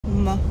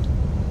Ma,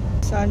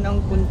 saan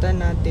ang punta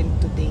natin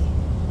today?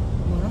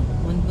 뭐라?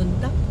 뭔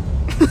punta?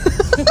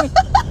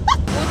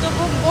 Puto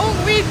bongbong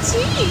with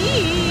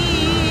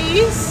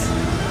cheese!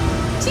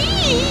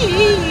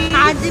 Cheese!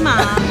 하지마.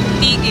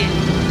 Tigil.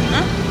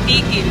 응?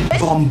 Tigil.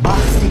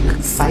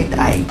 Bombastic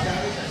side-eye.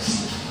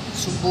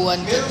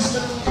 Subuan ka.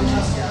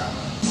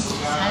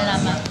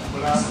 살라마.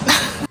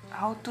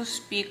 How to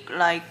speak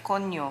like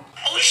konyo?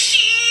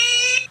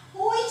 오이시.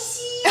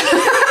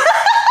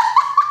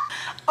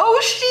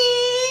 Oshi!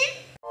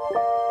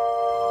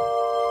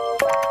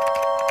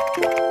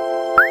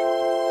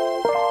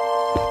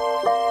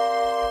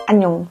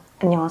 Annyeong.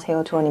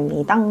 안녕하세요,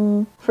 Juwonee.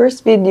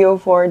 First video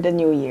for the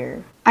new year.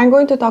 I'm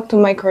going to talk to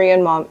my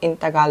Korean mom in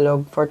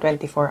Tagalog for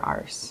 24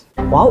 hours.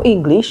 Wow,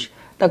 English?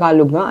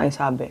 Tagalog nga ay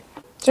sabi.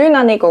 So yung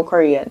nanay ko,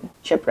 Korean.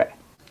 Siyempre.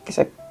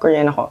 Kasi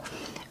Korean ako.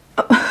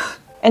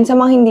 And sa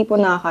mga hindi po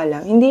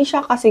nakakalam, hindi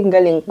siya kasing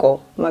galing ko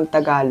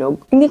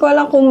mag-Tagalog. Hindi ko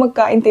alam kung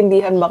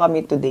magkaintindihan ba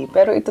kami today,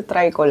 pero ito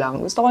try ko lang.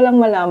 Gusto ko lang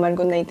malaman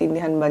kung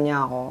naintindihan ba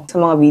niya ako sa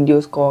mga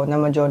videos ko na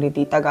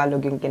majority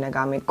Tagalog yung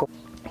ginagamit ko.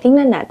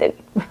 Tingnan natin.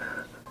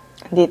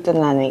 Dito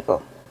nanay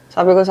ko.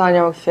 Sabi ko sa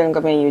kanya mag-film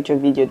kami yung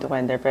YouTube video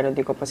together, pero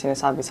di ko pa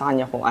sinasabi sa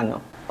kanya kung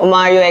ano.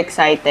 Are you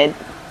excited?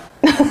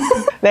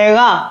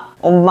 내가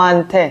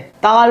엄마한테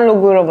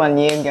타갈로그로만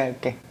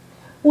얘기할게.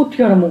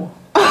 어떻게 알아먹어?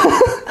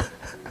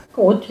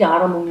 그럼 어떻게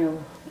알아먹냐고.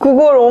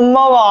 그걸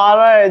엄마가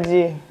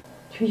알아야지.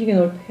 퇴직에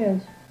널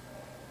패야지.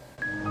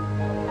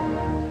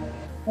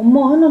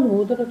 엄마 하나도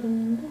못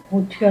알아듣는데?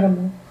 어떻게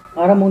알아먹어?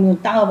 알아먹는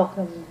건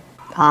따가밖에 없는데.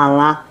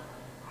 강아.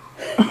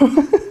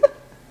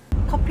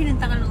 커피는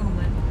따갈로그는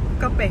뭐야?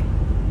 카페.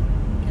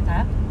 그게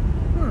다야?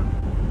 응.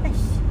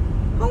 아이씨.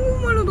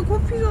 한국말로도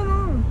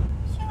커피잖아.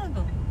 싫어도.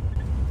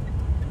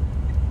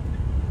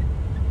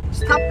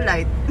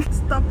 스탑라이트.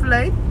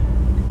 스탑라이트?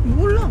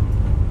 몰라.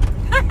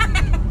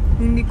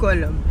 Hindi ko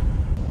alam.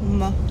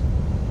 Ma,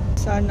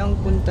 saan ang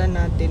punta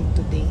natin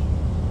today?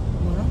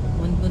 뭐라?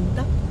 뭔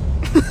punta?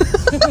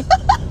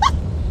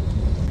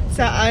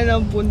 Saan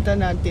ang punta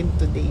natin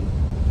today?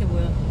 그게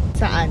뭐야?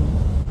 Saan?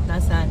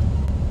 나산.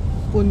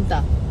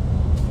 Punta.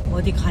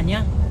 어디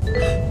가냐?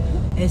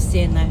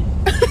 SNR.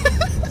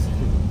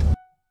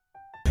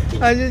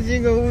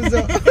 아저씨가 웃어.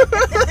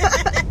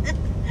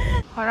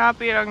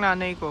 harap이랑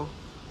nanay ko.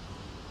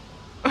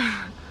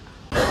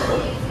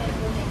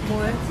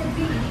 뭐해?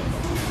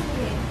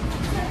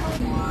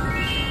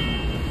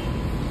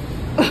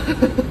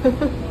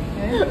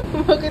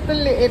 Bakit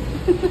ang liit?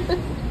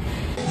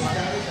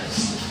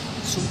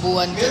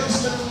 Subuan ka.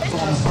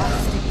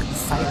 Bombastic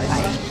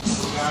side-eye.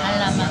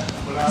 살라마.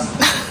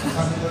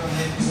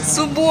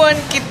 Subuan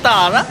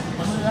kita?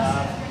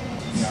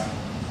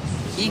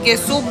 이게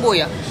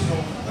수보야.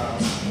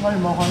 이걸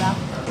먹어라.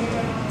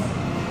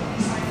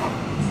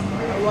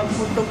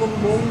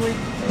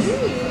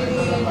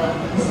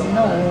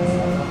 No.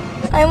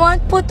 I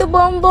want puto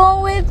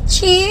bongbong with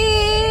cheese.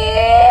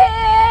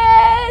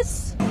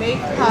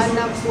 Make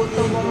hana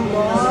puto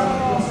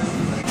bongbong.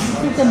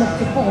 있을 때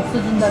먹지 꼭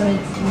없어진 다음에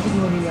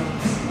음식물이냐고.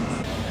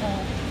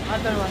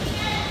 Other one.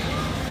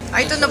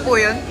 Ah, ito na po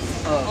yun?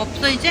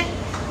 없어 이제?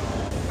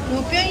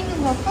 요 뼈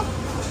있는 거 할까?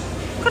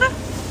 그래.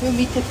 요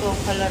밑에 거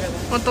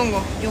발라내봐. 어떤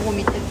거? 요거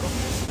밑에 거.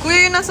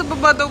 Kuya, yung nasa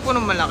baba daw po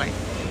ng malaki.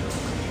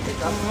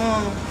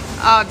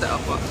 Ah, daw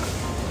po.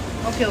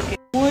 오케이 오케이.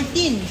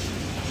 몰틴.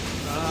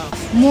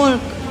 몰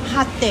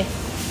핫대.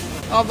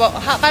 Opo,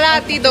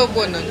 kalahati daw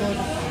po nun.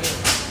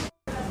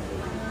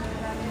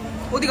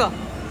 어디가?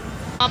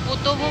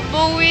 Puto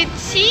bongbong with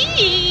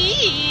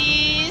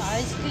cheese.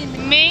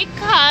 아이스크림. Make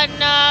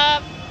hana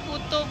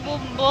puto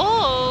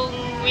bongbong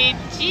with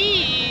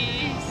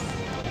cheese.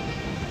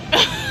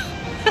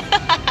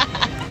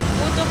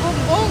 Puto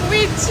bongbong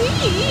with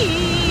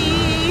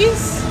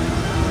cheese.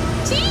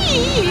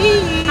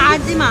 Cheese.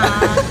 하지마.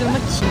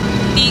 그러면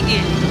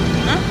Tigil.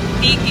 응?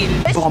 Tigil.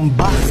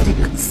 Bombastic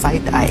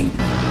side-eye.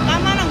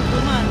 까마랑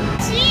그만.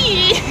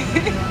 Cheese.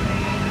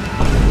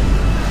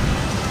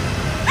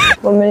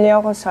 Bumili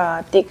ako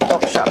sa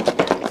TikTok shop.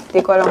 Hindi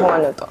ko alam kung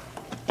ano to.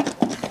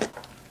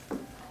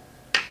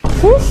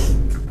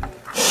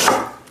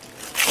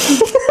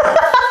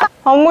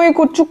 아무이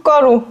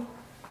고춧가루.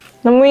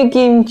 나무이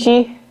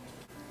김치.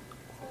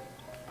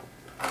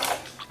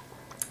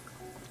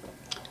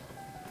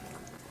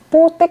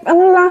 Putek,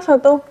 anong lasa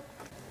to?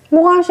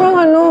 Mukha siyang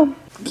ano,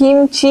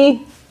 kimchi.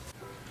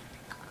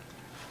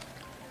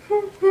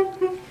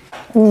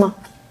 Ma.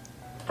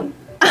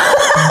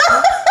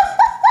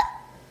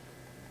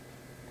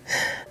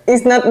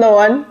 Is not the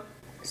one?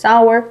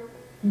 Sour?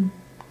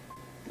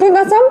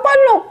 그러니까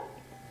쌈발록.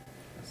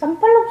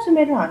 쌈팔로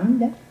스멜은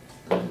아닌데?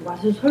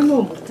 맛을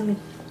설명을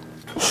못하겠어.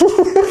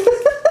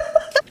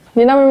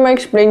 Hindi namin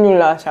ma-explain yung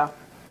lasa.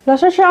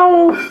 Lasa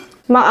siyang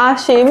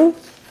maasim,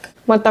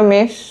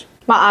 matamis,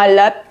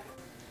 maalat.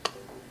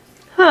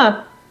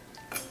 Ha?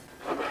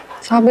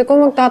 Sabi ko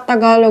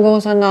magtatagalog ako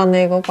sa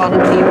nanay ko,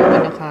 parang di mo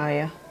na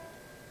kaya.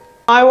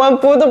 I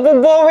want puto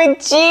bongbong with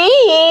cheese!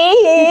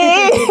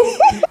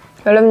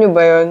 Alam nyo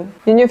ba yun?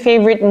 Yun yung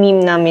favorite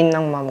meme namin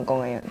ng mom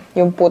ko ngayon.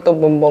 Yung puto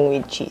bongbong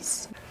with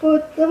cheese.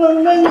 Puto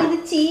bongbong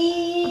with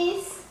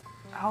cheese.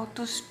 How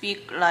to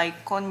speak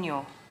like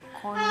konyo?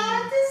 How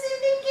to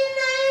speak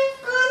like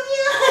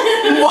konyo?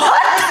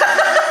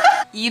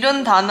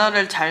 이런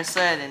단어를 잘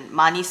써야 돼.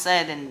 많이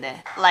써야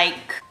된대.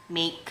 Like,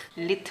 make,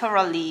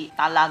 literally,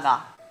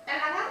 talaga.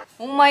 Talaga?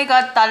 Oh my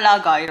god,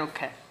 talaga.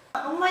 이렇게.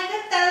 Oh my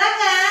god,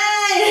 talaga!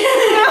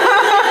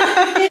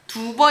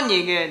 2번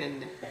얘기해야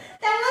된대.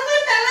 talaga,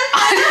 talaga!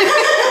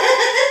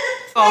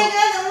 Oh my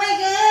god, oh my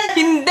god!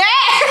 hindi!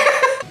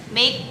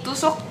 Make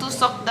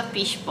tusok-tusok the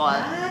fishball.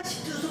 아,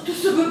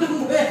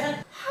 tusok-tusok은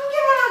뭐야? 한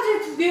개만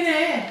하지 두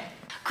개네.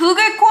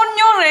 그게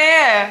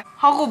콘요래.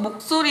 하고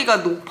목소리가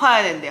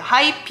높아야 된대.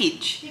 High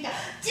pitch. 그러니까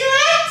쭈아!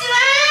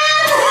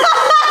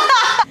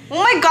 Oh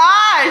my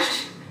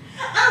gosh!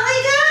 Oh my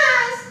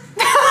gosh!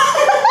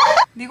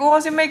 Hindi ko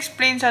kasi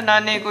ma-explain sa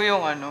nanay ko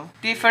yung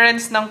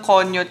difference ng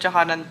konyo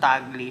tsaka ng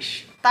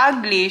Taglish.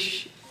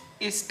 Taglish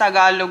is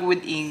Tagalog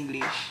with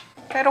English.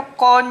 Pero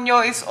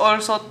konyo is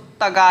also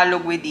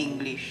Tagalog with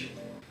English.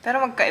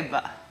 Pero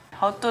magkaiba.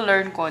 How to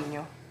learn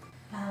konyo?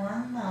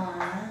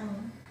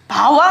 bawang.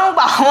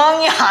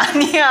 Bawang-bawang이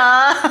아니야.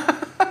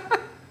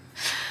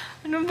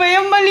 Ano ba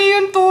yung mali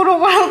yung turo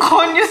ko ng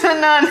konyo sa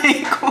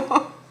nanay ko?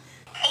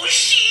 Oh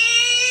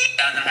shit!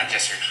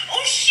 Nakadresser.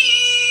 Oh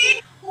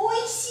shit!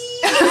 오이시!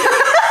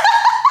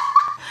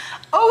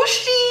 Oh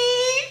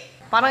shit!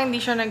 Parang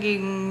hindi siya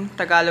naging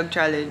Tagalog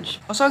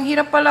challenge. O so, ang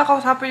hirap pala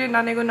kausapin yung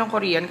nanay ko ng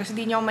Korean kasi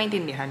di niya ako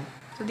maintindihan.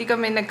 So, di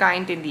kami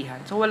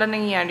nagkaintindihan. So, wala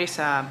nangyayari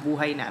sa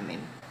buhay namin.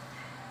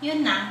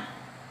 Yun na.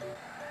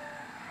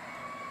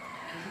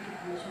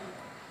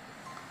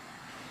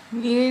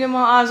 Hindi ng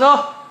mga aso!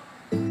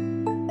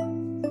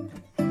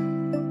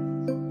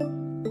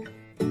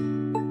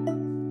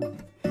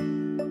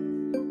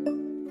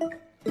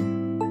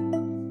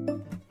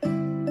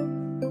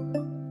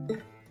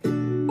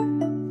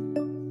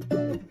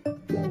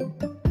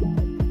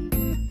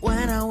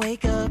 When I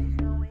wake up,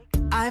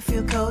 I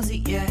feel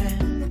cozy, yeah.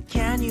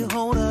 Can you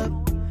hold up?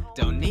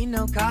 Don't need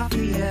no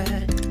coffee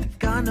yet.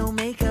 Got no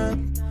makeup.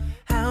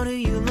 How do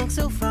you look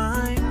so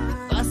fine?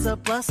 Bust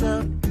up, bust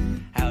up.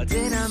 How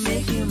did I